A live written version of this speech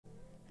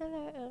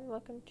Hello and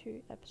welcome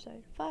to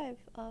episode 5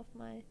 of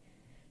my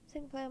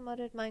single-player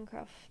modded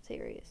Minecraft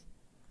series.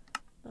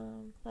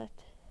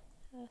 Let's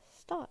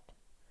start.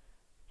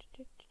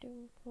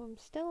 I'm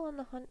still on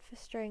the hunt for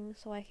string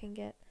so I can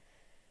get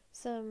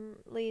some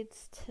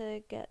leads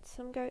to get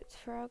some goats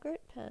for our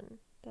goat pen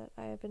that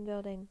I have been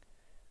building.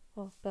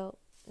 Well, built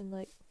in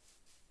like,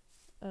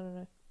 I don't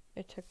know,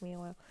 it took me a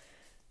while.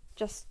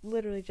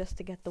 Literally just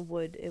to get the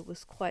wood. It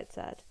was quite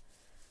sad.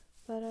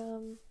 But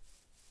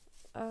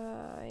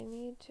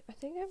I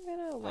think I'm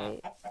gonna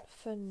wait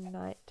for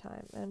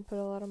nighttime and put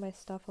a lot of my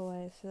stuff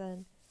away, so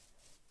then,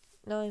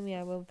 knowing me,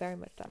 I will very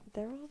much die.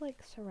 They're all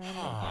like surrounding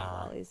him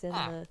while he's in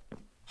the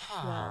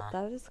well.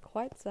 That is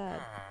quite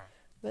sad,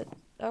 but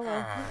oh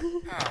well.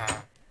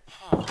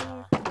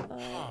 So,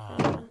 I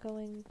am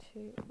going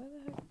to, where the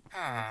heck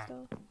are they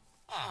still?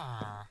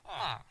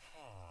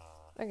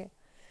 Okay,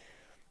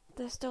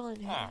 they're still in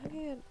here.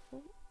 Okay,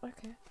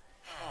 okay.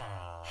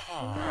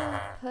 I'm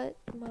gonna put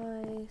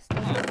my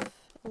stuff,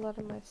 a lot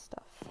of my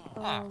stuff,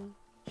 away.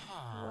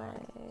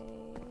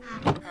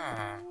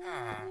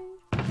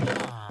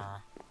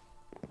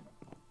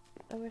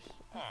 I wish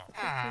there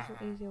was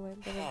an easier way,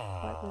 but I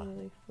quite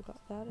literally forgot.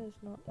 That is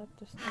not up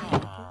to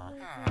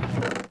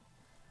standard.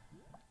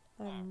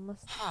 I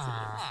must see.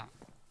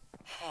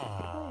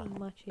 Probably a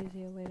much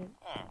easier way to.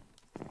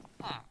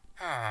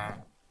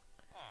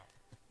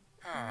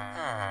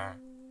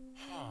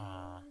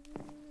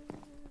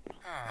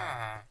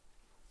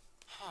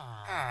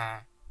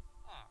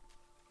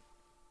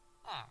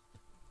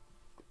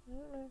 I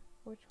don't know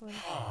which one.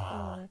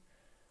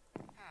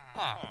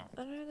 I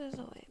know there's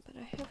a way, but I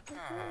have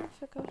completely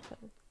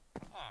forgotten.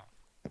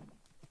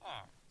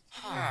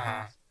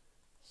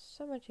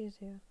 So much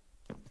easier.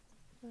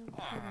 I'm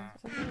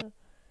gonna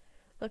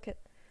look at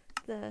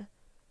the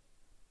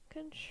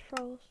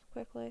controls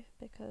quickly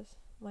because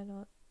why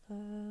not?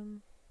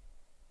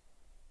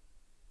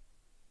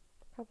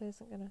 Probably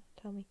isn't gonna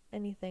tell me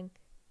anything.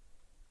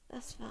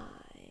 That's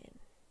fine.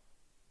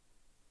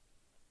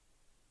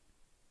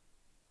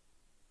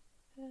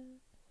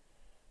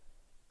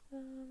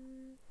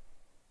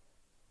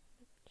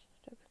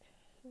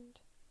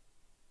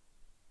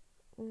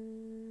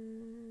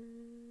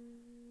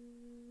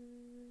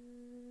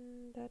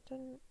 That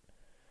didn't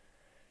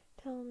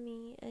tell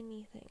me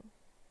anything.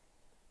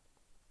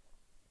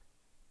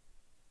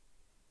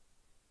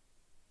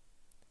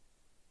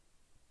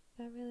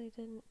 That really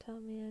didn't tell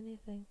me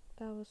anything.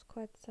 That was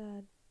quite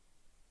sad.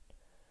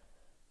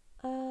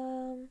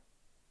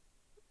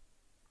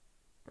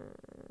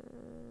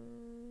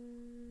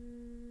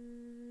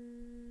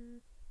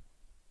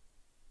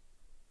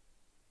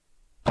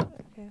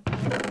 Okay.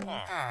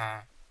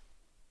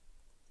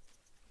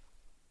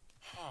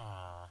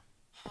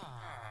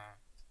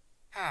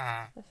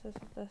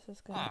 This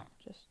is gonna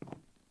just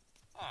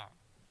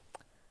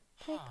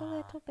take a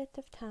little bit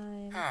of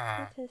time.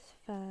 It is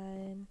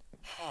fine.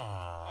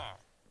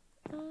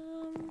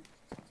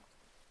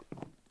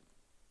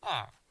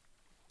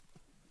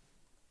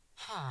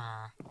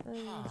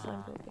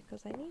 Simple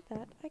because I need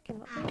that. I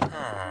cannot do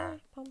that.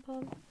 Pom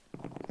pom.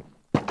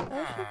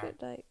 I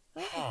figured like,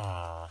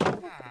 oh,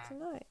 look, it's a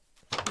night.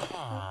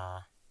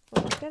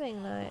 Well, it's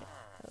getting night,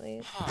 at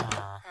least.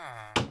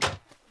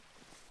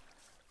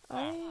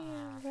 I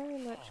am very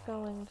much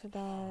going to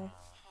die.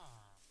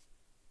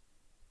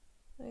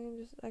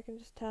 I can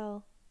just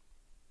tell.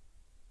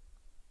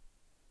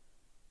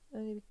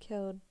 I'm gonna be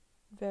killed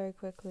very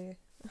quickly.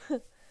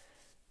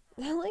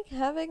 They're like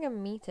having a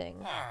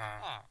meeting.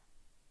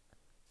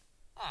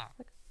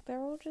 Like, they're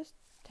all just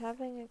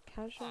having a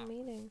casual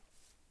meeting.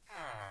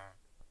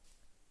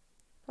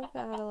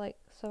 Probably how to like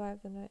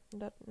survive the night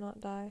and not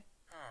die.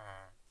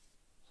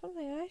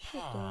 Something I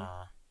should do.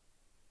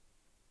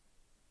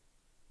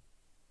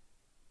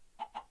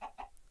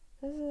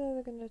 This is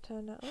either gonna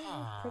turn out,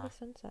 oh, pretty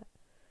sunset.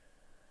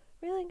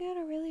 Really good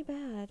or really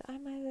bad.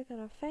 I'm either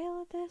gonna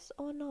fail at this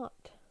or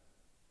not.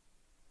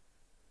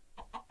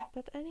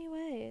 But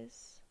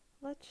anyways,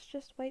 let's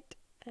just wait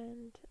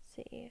and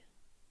see.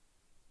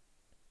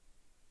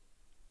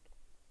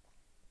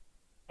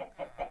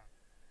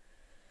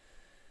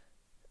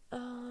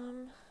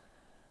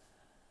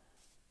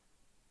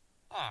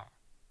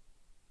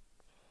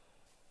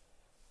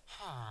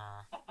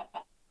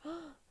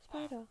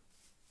 Spider.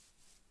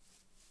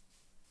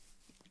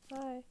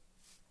 Hi.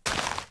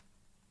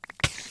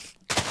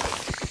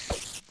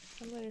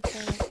 I'm gonna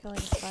try not killing a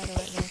spider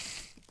right now.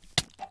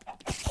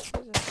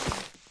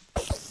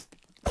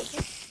 Is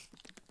this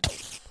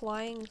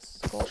flying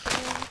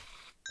scorpion?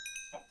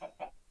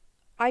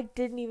 I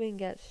didn't even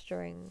get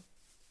string.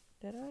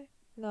 Did I?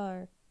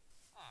 No.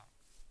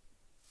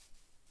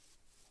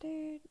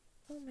 Dude,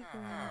 oh my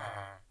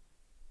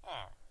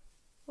god.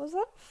 Was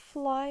that a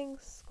flying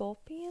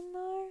scorpion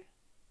though?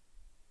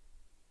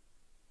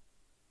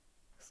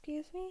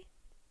 Excuse me?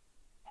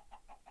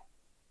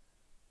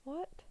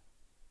 What?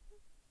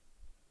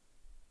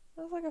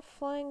 That's like a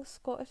flying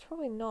scorpion. It's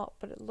probably not,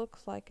 but it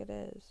looks like it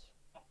is.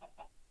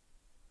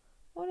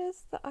 What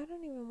is that? I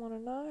don't even want to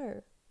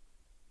know.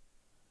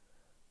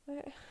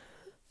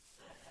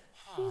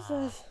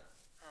 Jesus.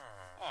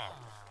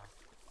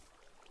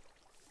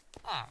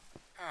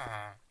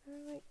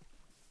 I'm like,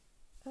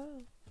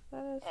 oh,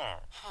 that is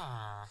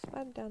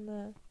bad down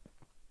there.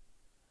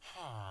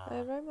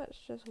 I very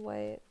much just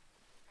wait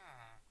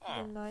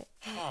the night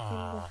in the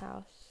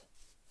house,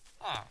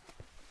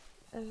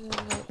 and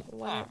then like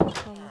when it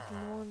becomes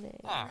morning,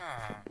 I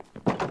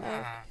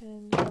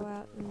can go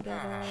out and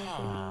get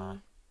all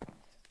the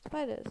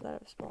spiders that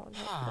have spawned,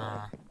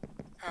 hopefully.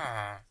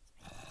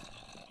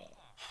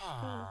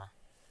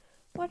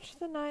 Watch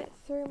the night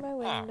through my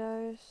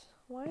windows.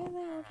 Why are they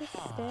all just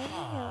standing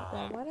out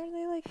there? Why don't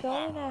they like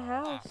go in a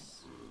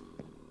house?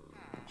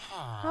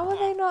 How are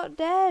they not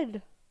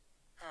dead?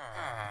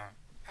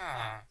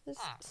 This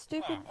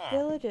stupid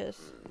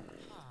villagers.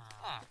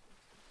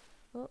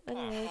 Well,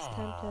 anyway, it's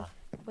time to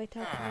wait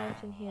out the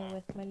night in here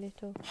with my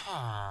little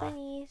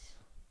bunnies.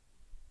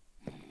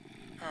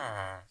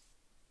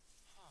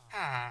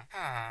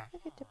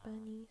 Look at the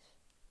bunnies.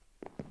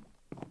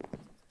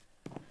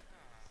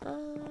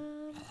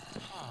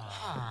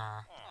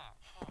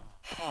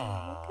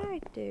 What can I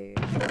do? I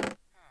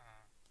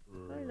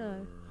don't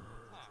know.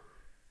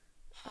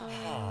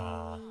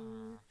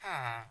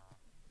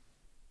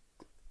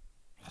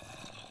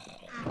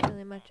 Not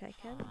really much I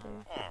can do.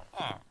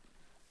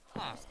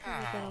 Just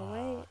kinda gotta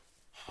wait.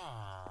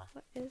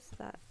 What is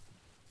that?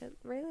 It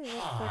really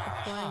looks like a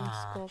flying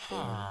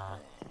scorpion.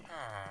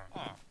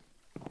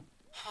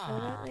 I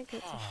don't think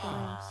it's a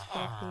flying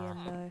scorpion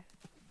though.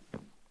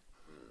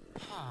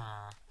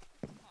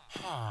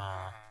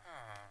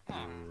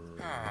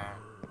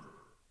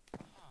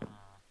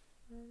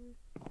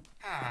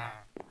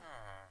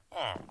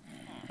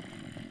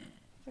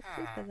 A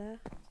creeper there.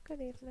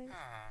 Good evening.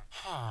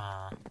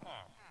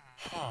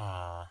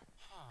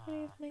 Good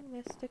evening,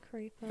 Mr.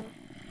 Creeper.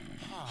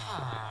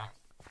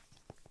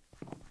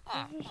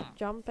 I'm just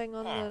jumping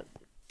on the...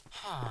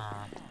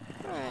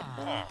 Alright,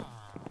 then.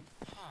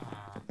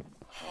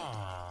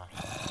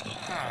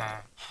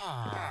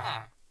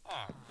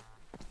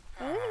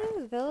 I think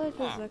these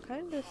villagers are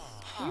kind of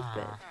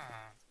stupid.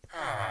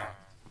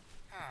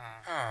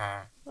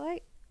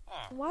 Like,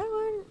 why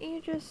wouldn't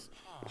you just...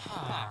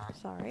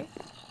 Sorry.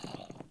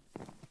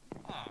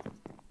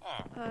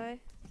 Hi.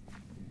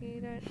 You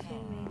don't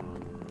see me.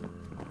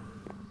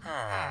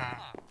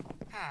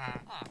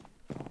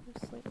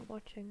 You're sleep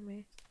watching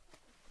me.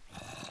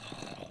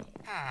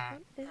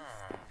 What is...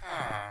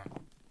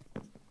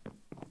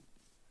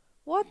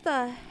 What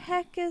the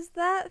heck is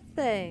that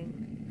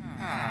thing?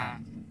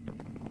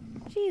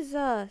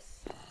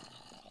 Jesus.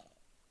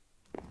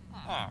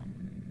 I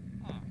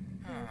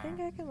think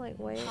I can like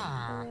wait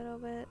a little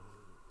bit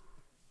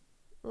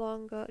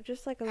longer,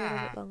 just like a little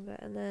bit longer,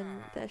 and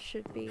then there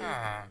should be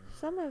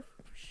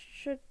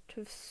should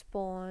have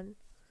spawned,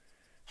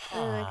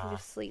 and then I can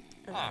just sleep,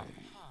 and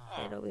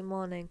then it'll be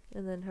morning,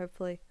 and then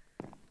hopefully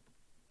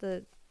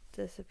the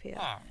disappear.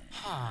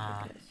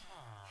 Because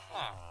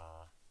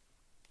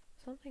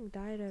something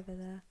died over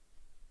there,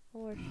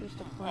 or it's just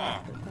a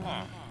plant that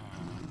died.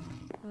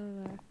 I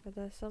don't know, but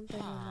there's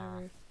something on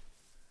my roof.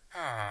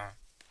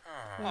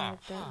 And I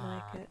don't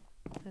like it,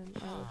 and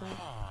I would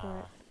like for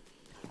it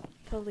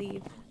to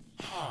leave.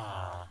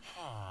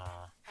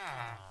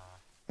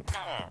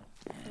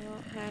 Oh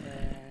heck,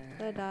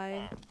 they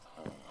died.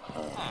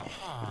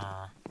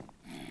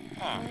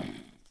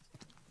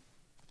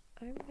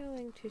 I'm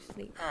going to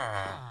sleep.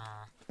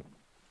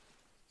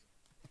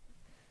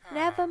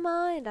 Never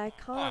mind, I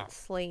can't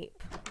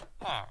sleep.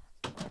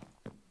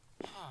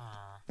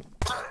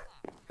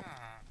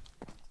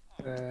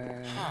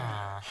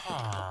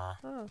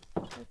 Oh,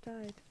 it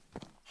died.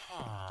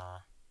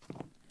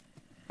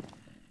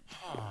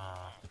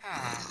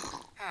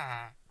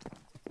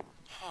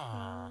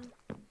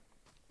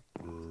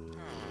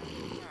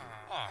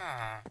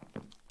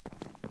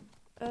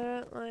 I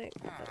don't like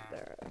that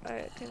there.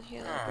 I can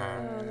hear like,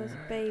 oh, there's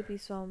a baby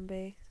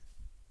zombie.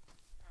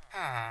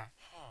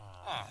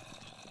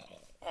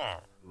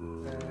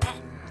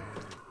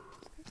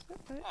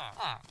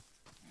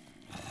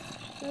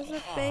 There's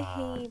a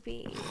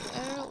baby.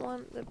 I don't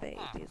want the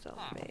baby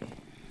zombie.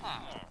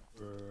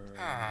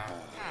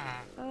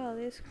 Oh,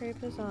 these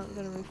creepers aren't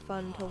gonna be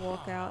fun to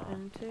walk out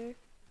into.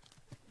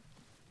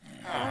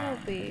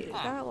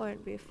 That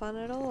won't be fun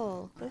at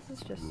all. This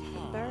is just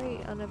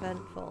very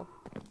uneventful.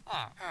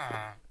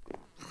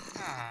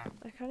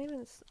 I can't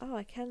even, oh,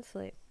 I can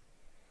sleep.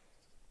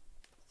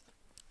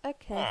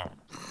 Okay.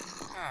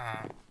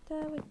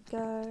 There we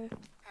go.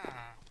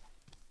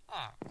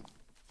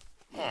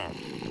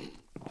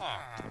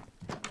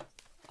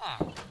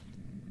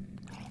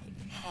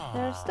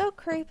 There are still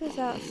creepers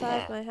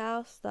outside my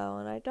house though,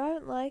 and I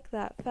don't like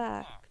that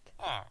fact.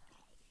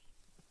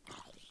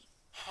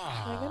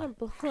 They're gonna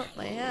blow up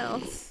my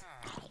house.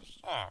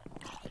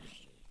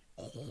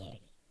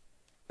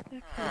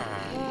 Okay,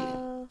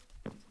 well...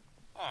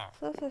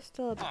 There's also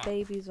still a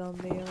baby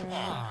zombie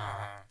around.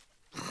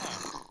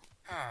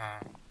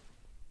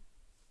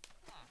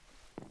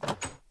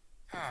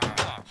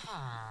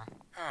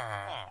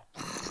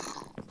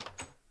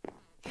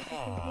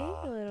 Hey,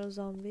 little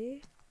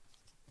zombie.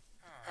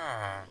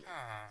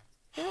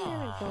 They're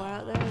gonna go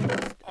out there and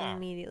just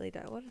immediately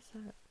die. What is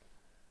that?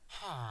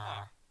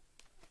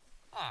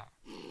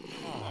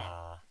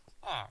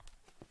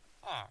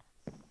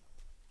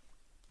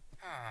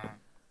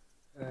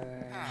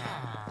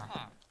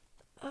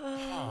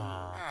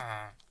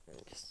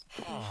 Just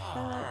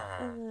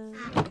that and then,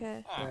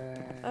 okay. I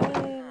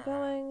am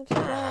going to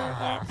go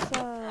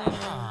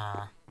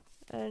outside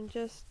and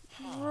just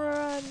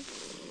run.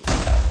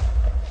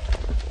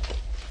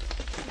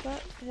 Did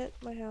that hit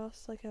my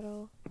house like at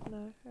all?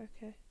 No,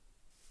 okay.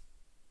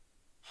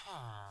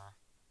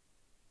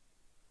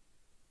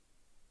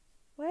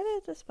 Where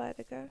did the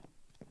spider go?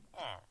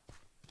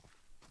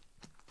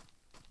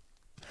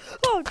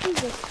 Oh,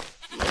 Jesus!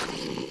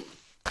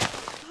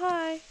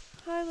 Hi.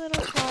 Hi,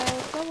 little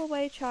child. Go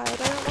away, child.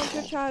 I don't want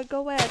your child.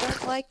 Go away. I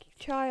don't like your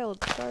child.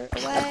 Go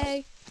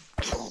away.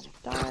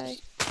 Die.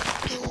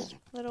 Please,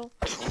 little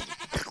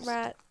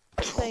rat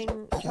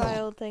thing,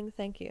 child thing.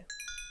 Thank you.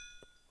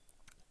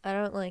 I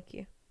don't like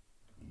you.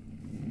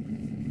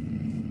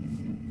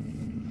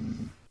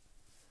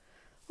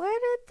 Where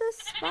did the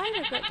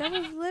spider go? There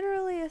was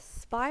literally a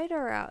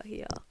spider out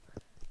here.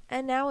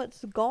 And now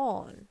it's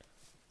gone.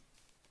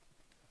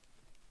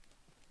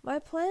 My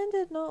plan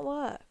did not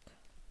work.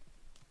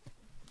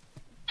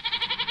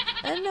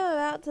 And I'm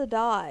about to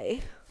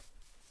die.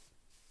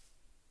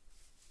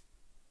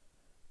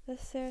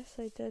 This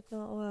seriously did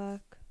not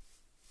work.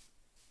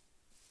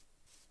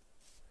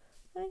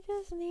 I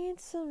just need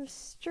some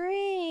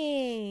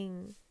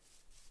string.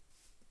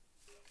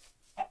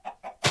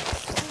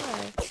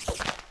 Why?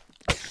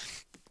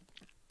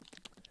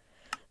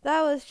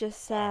 That was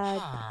just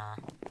sad.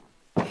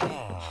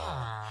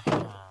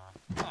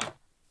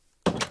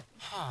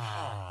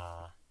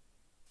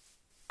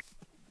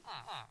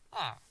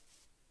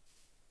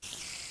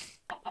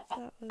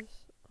 That was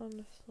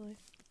honestly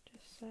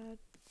just sad.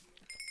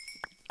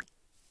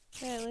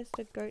 Yeah, at least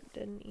a goat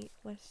didn't eat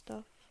my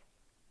stuff.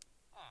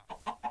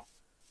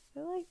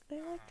 They like to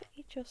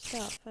eat your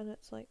stuff, and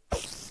it's like,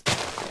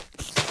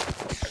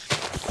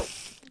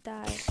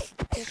 die.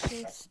 Give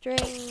me string,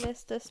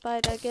 Mr.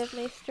 Spider. Give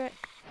me string.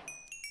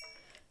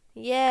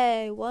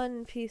 Yay!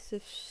 One piece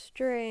of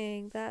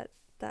string.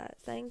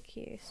 Thank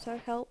you. So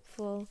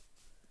helpful.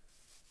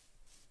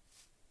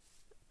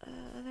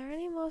 Are there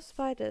any more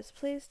spiders?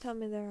 Please tell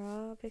me there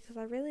are, because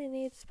I really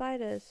need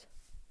spiders.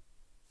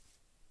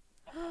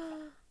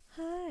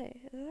 Hi,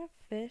 is there a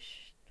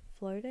fish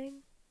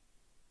floating?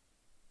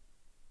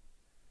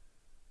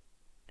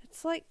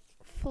 It's like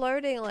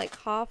floating like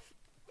half.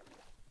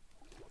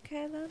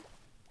 Okay then.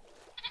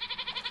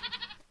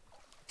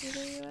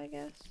 You, I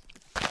guess.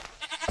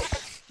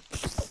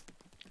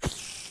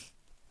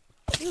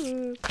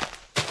 Ooh.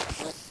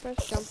 What?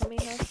 First jump on me,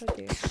 how should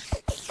you?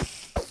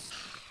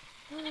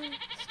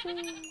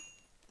 String.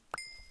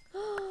 I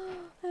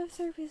have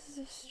 3 pieces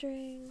of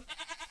string.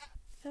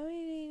 How many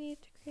do you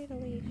need to create a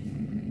leash?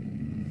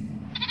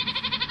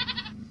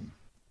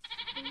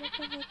 And what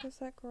the heck is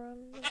that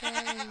growing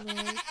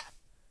noise?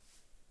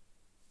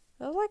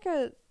 There was like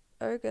a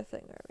ogre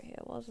thing over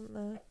here, wasn't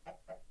there?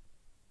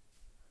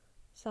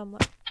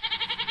 Somewhere.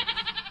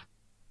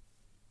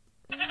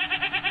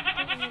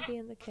 Don't want to be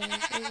in the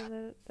cave, even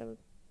though there would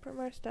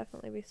most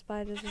definitely be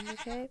spiders in the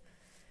cave.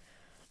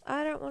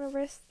 I don't want to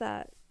risk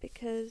that,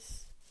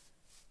 because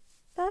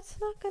that's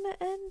not going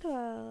to end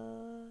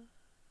well.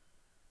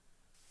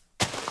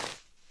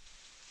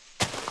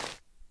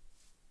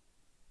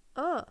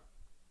 Ah,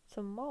 it's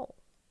a mole.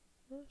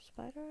 Oh,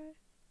 spider eye?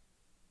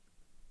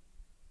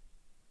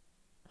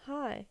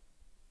 Hi.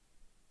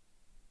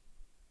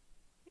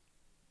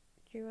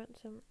 Do you want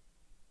some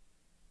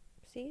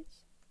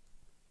seeds?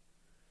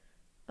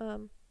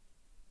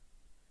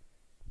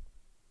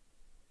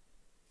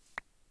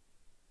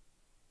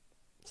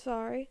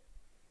 Sorry.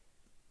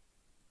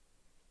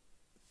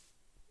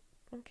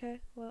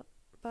 Okay, well,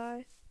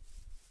 bye.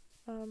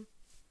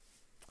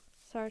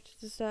 Sorry to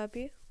disturb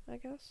you, I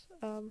guess.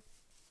 How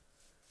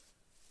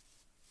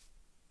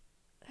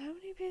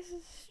many pieces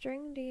of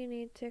string do you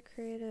need to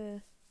create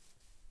a...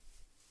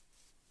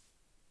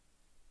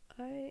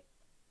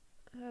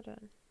 Hold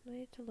on, I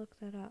need to look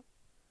that up.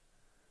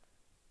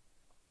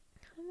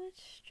 How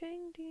much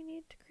string do you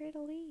need to create a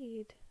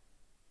lead?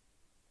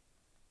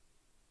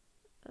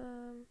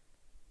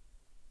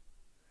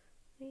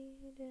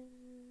 Lead in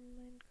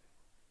Minecraft.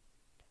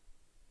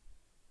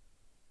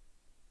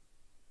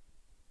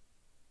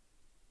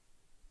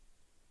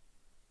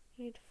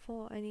 Need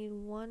 4, I need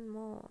 1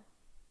 more.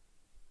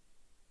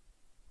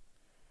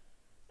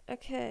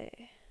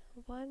 Okay,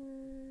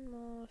 1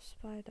 more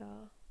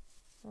spider.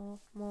 Or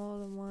more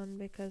than 1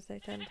 because they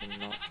tend to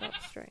not drop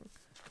string.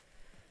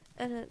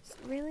 And it's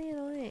really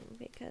annoying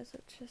because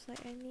it's just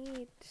like I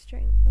need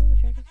string. Oh,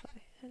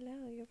 dragonfly.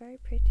 Hello, you're very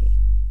pretty.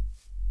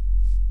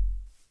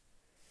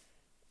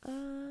 So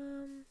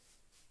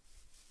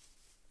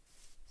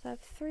I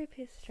have 3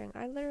 pieces of string.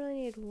 I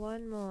literally need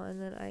 1 more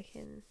and then I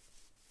can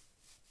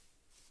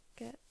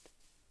get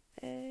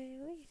a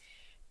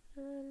leash.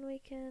 And then we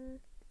can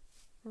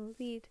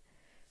lead.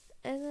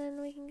 And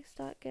then we can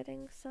start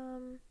getting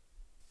some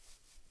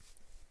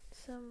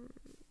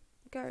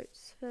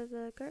goats for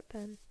the goat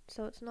pen.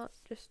 So it's not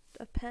just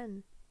a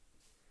pen.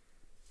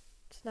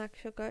 It's an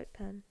actual goat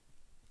pen.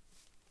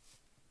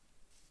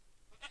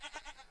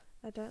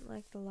 I don't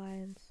like the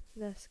lions.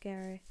 They're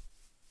scary.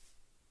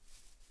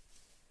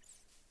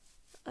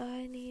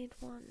 I need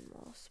one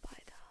more spider.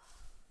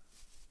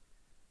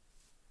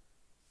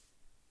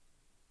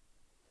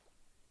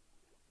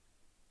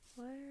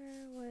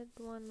 Where would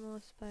one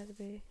more spider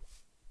be?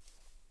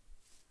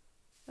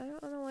 I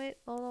don't want to wait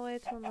all the way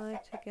till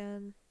night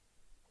again.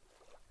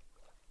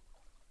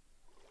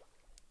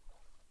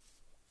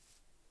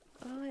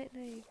 Oh wait,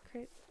 no, you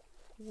create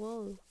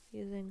wool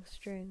using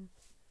string,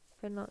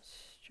 but not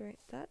string.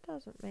 That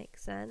doesn't make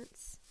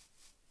sense.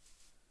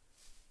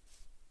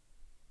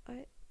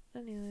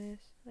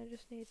 Anyways, I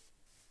just need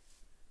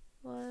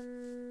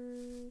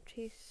one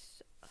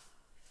piece of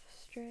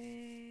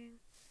string.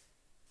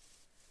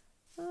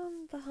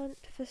 On the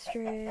hunt for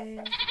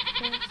string.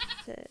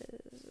 This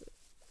is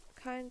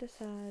kinda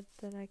sad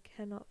that I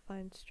cannot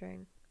find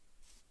string.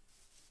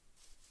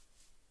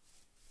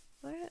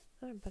 Why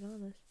are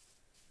bananas?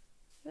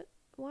 But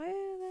why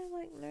are there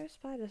like no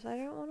spiders? I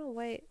don't wanna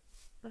wait.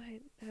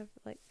 I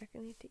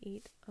need to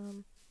eat.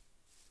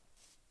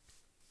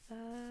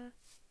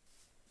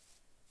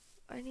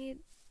 I need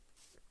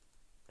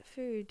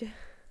food.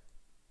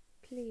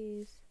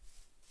 Please.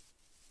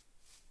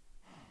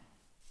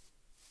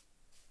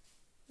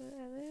 But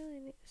I literally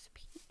need a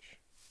speech.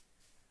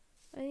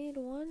 I need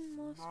one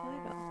more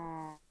spider.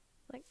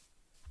 Like,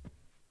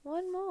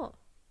 one more.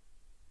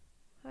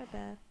 Hi,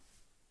 bear.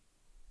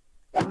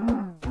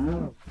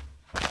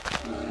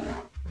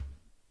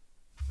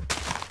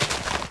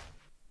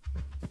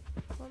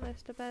 What,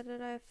 Mr. Bear,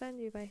 did I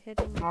offend you by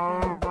hitting the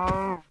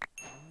camera?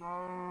 I'm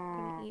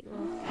gonna eat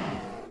more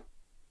food.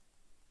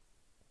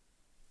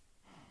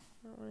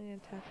 I don't want to get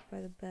attacked by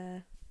the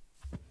bear.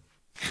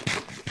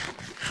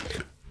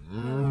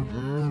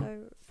 I'm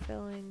so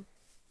feeling,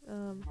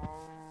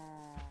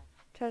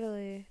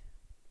 totally.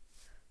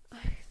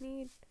 I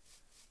need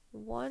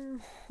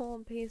one more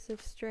piece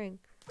of string.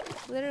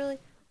 Literally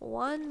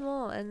one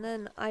more, and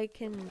then I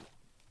can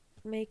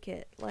make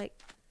it. Like,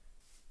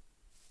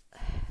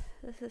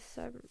 this is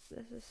so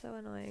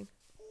annoying.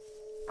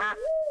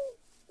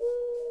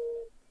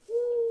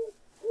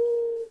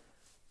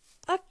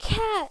 A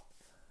cat!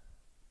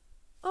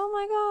 Oh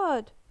my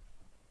god!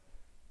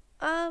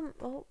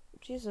 Oh,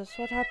 Jesus,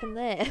 what happened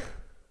there?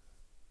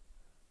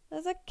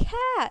 There's a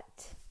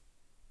cat!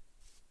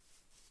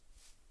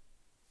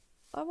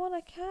 I want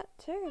a cat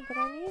too, but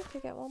I need to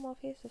get one more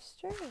piece of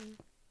string.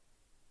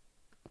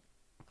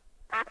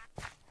 I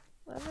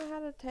don't know how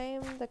to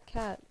tame the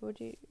cat. Would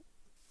you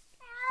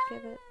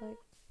give it, like...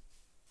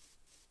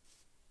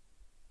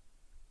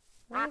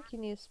 I think you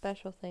need a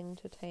special thing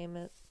to tame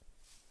it.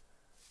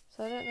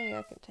 So I don't think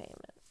I can tame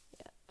it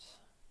yet.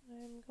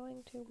 I'm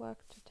going to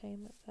work to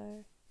tame it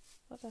though.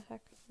 What the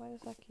heck? Why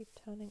does that keep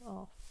turning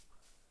off?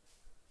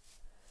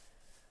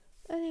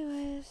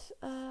 Anyways,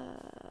 oh,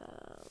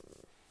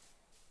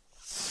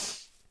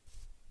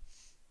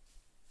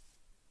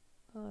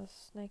 a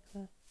snake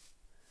there.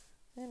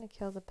 I'm gonna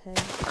kill the pig.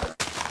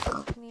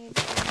 I need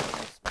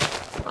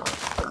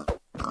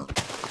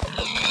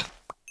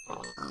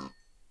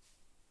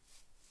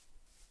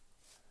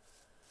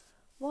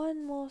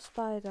one more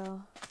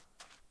spider.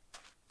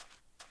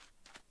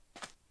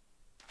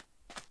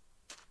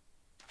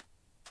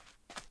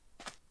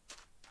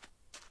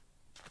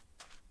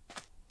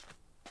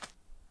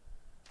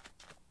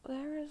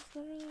 There is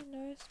literally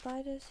no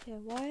spiders here.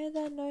 Why are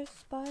there no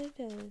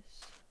spiders?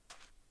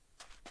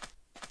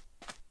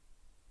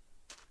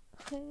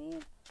 I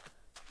need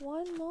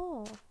one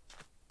more.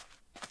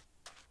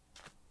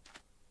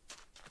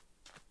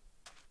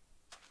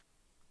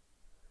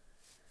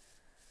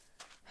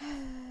 I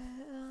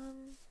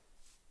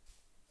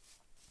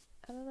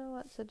don't know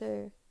what to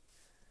do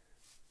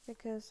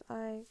because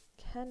I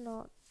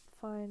cannot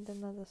find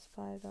another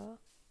spider,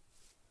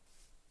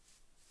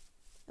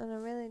 and I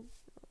really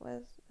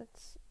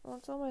it's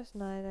almost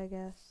night, I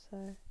guess,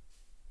 so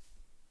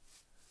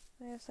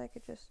I guess I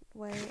could just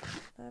wait.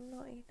 I'm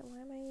not eating.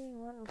 Why am I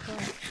eating rotten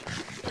flesh?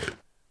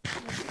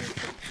 Let's eat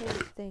the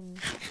pig thing.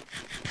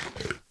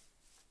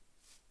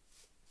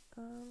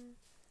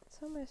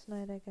 It's almost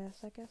night, I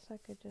guess. I guess I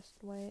could just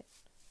wait.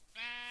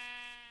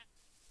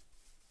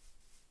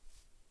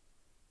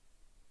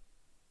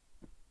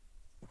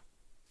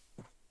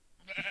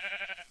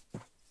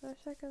 I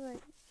wish I could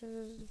like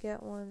just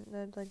get one.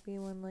 There'd like be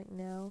one like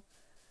now.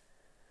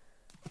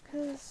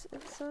 Because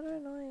it's sort of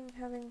annoying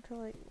having to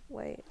like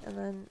wait, and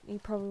then you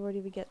probably won't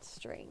even get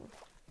string.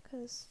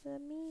 Because they're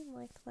mean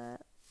like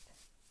that.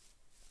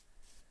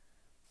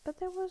 But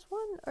there was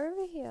one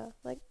over here,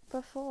 like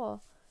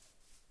before.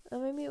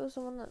 And maybe it was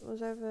the one that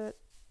was over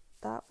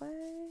that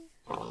way?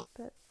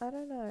 But I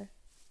don't know.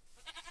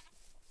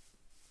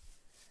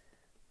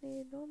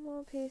 Need one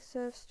more piece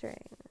of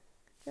string.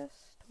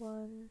 Just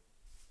one.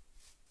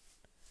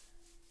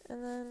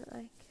 And then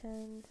I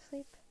can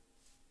sleep.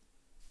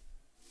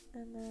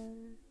 and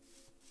then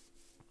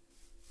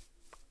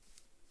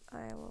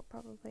I will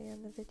probably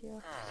end the video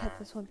after I get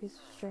this one piece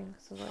of string,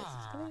 because otherwise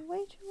it's going to be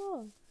way too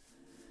long.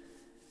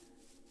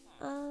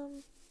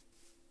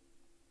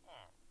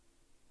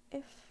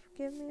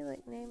 Give me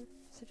like name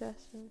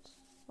suggestions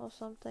or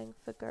something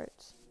for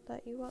goats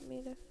that you want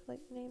me to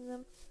like name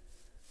them.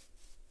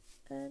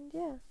 And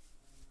yeah.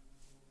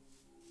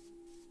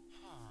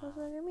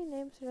 Also give me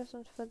name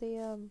suggestions for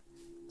the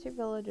 2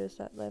 villagers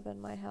that live in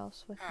my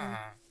house with me.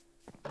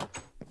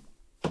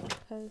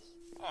 Because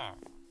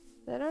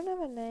they don't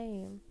have a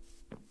name.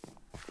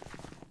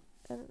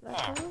 And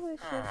I probably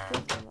should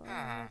give them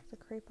the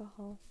creeper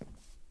hole.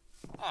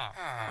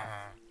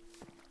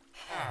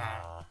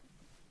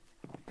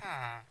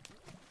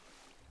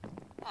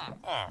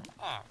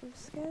 I'm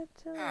scared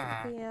to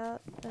like, be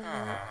out and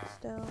night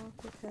still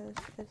because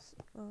it's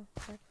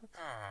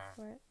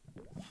right.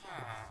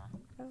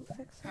 Don't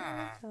fix it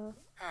later.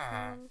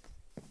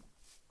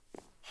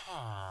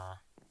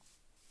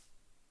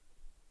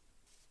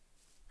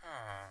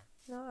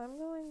 No, I'm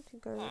going to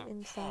go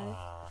inside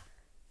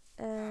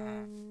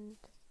and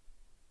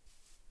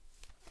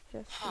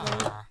just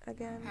wait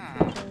again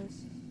because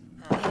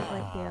I don't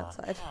like being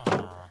outside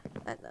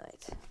at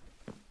night.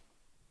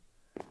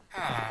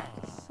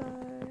 So,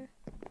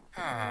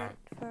 I'll wait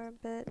for a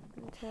bit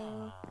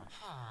until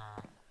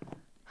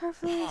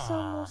hopefully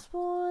some will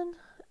spawn,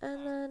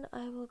 and then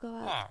I will go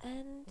out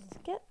and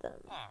get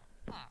them.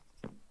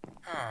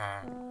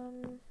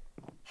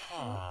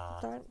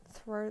 Don't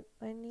throw,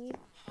 I need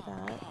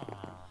that.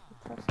 I'm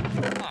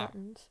pressing the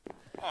buttons.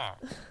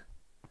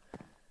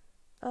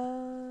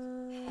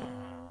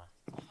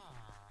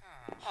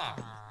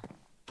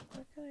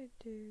 What can I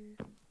do?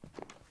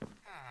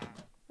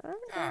 I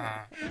don't know what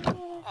I can do.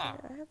 I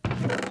have to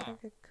do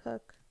like a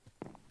cook,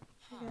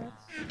 I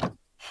guess.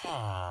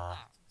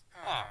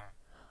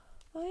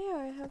 Oh yeah,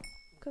 I have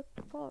cooked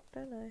pork,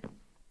 don't I?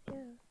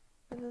 Yeah.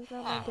 This is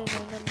not my dinner,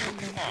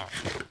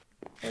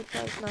 It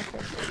does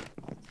nothing.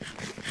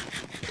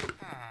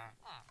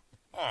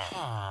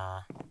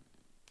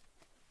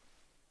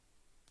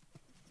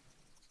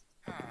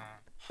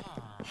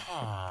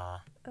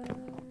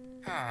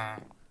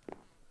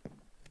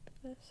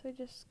 Guess we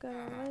just gotta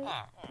wait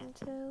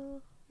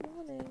until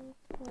morning.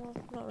 Well,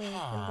 not really,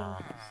 I'm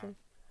gonna sleep.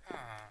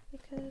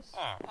 Because,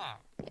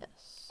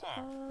 yes,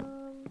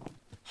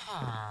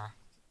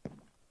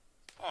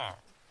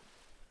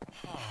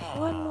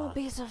 one more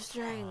piece of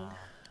string.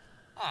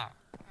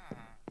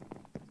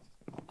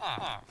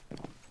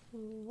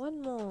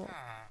 One more.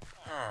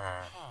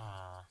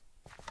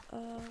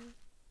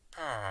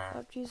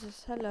 Oh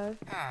Jesus, hello.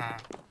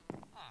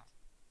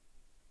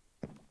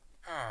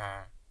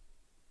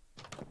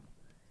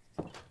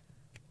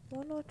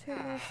 One or 2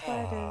 more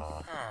spiders.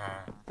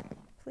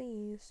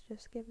 Please,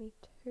 just give me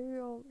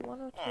 1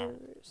 or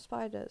 2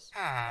 spiders.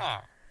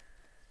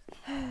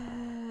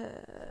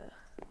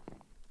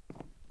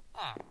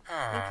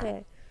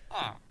 Okay,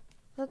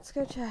 let's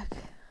go check.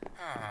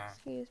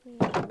 Excuse me,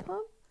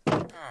 Pop. You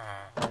can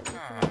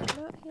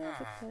come out here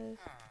because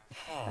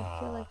I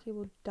feel like he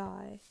will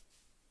die.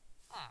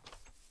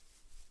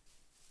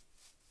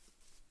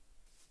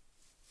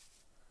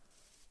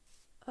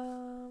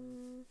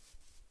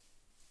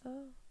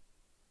 Oh,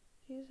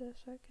 Jesus,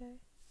 okay.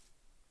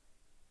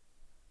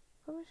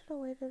 Probably should have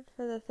waited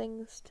for the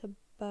things to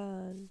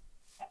burn.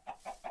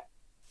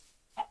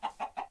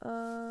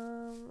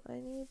 I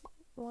need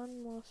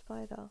 1 more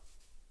spider.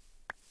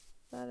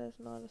 That is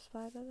not a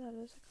spider, that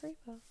is a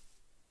creeper.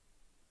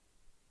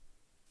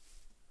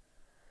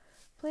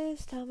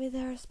 Please tell me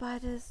there are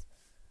spiders.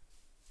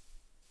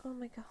 Oh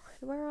my god,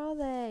 where are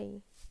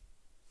they?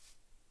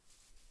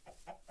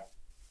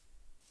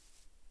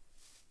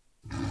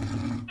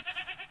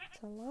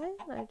 It's a lion?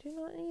 I do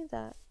not need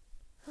that.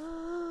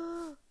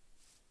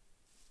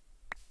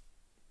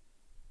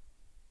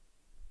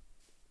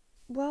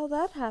 Well,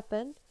 that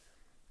happened.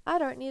 I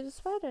don't need a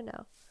spider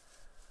now.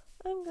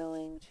 I'm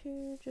going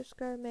to just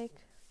go make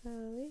the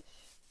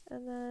leash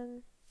and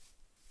then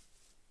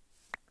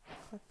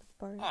collect the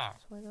bones,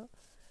 why not?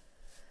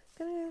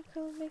 Gonna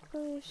go make the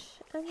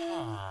leash and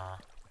then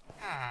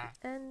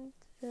end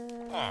the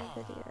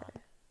video.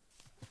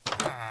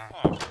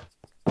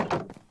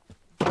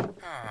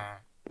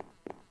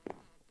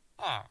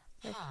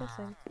 Like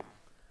kissing.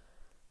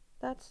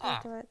 That's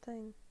not the right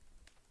thing.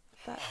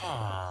 That is.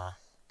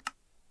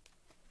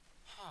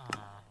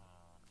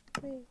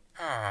 Wait.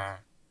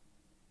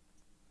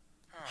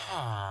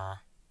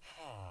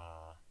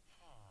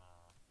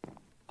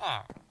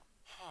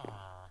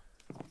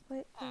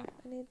 Wait, no,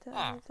 I need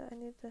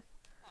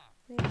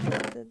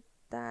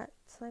that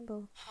slime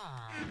ball.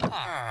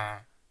 Okay.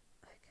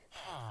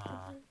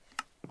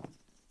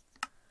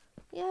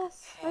 Yes,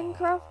 I can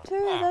craft 2,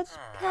 that's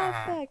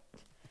perfect.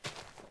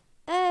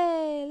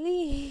 Hey,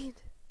 lead.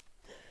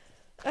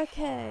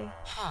 Okay.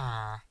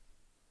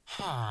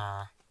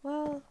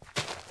 Well,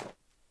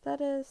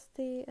 that is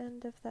the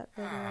end of that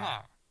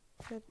video.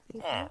 Good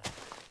evening.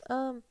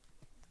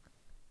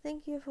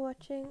 thank you for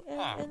watching,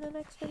 and in the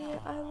next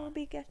video I will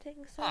be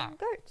getting some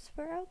goats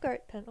for our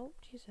goat pen. Oh,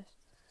 Jesus.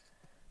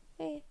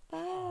 Hey,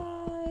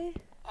 bye!